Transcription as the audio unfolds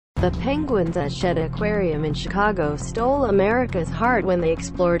The penguins at Shedd Aquarium in Chicago stole America's heart when they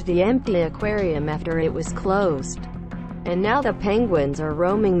explored the empty aquarium after it was closed. And now the penguins are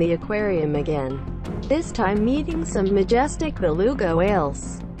roaming the aquarium again, this time meeting some majestic beluga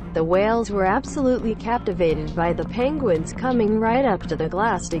whales. The whales were absolutely captivated by the penguins coming right up to the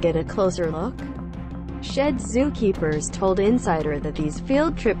glass to get a closer look. Shedd's zookeepers told Insider that these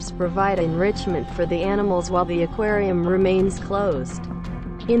field trips provide enrichment for the animals while the aquarium remains closed.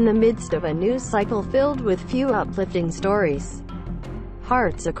 In the midst of a news cycle filled with few uplifting stories,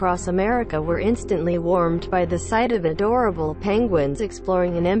 hearts across America were instantly warmed by the sight of adorable penguins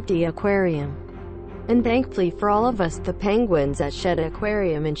exploring an empty aquarium. And thankfully for all of us, the penguins at Shedd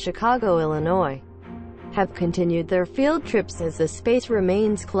Aquarium in Chicago, Illinois, have continued their field trips as the space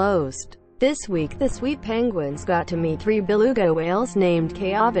remains closed. This week, the sweet penguins got to meet 3 beluga whales named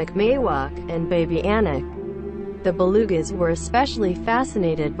Kaavik, Maywak, and Baby Anik. The belugas were especially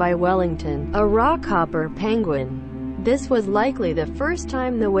fascinated by Wellington, a rockhopper penguin. This was likely the first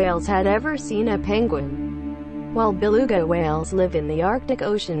time the whales had ever seen a penguin. While beluga whales live in the Arctic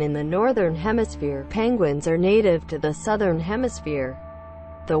Ocean in the northern hemisphere, penguins are native to the southern hemisphere.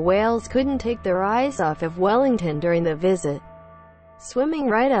 The whales couldn't take their eyes off of Wellington during the visit, swimming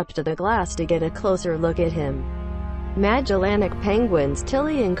right up to the glass to get a closer look at him. Magellanic penguins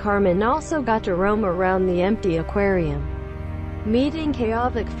Tilly and Carmen also got to roam around the empty aquarium, meeting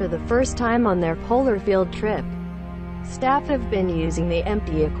Kaavik for the first time on their polar field trip. Staff have been using the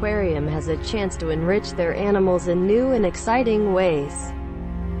empty aquarium as a chance to enrich their animals in new and exciting ways.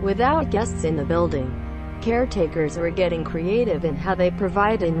 Without guests in the building, caretakers are getting creative in how they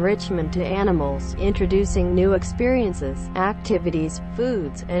provide enrichment to animals, introducing new experiences, activities,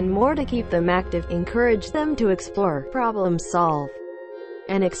 foods, and more to keep them active, encourage them to explore, problem solve,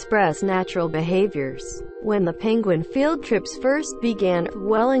 and express natural behaviors. When the penguin field trips first began,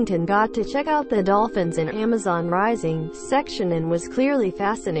 Wellington got to check out the dolphins in Amazon Rising section and was clearly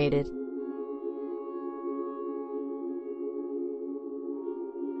fascinated.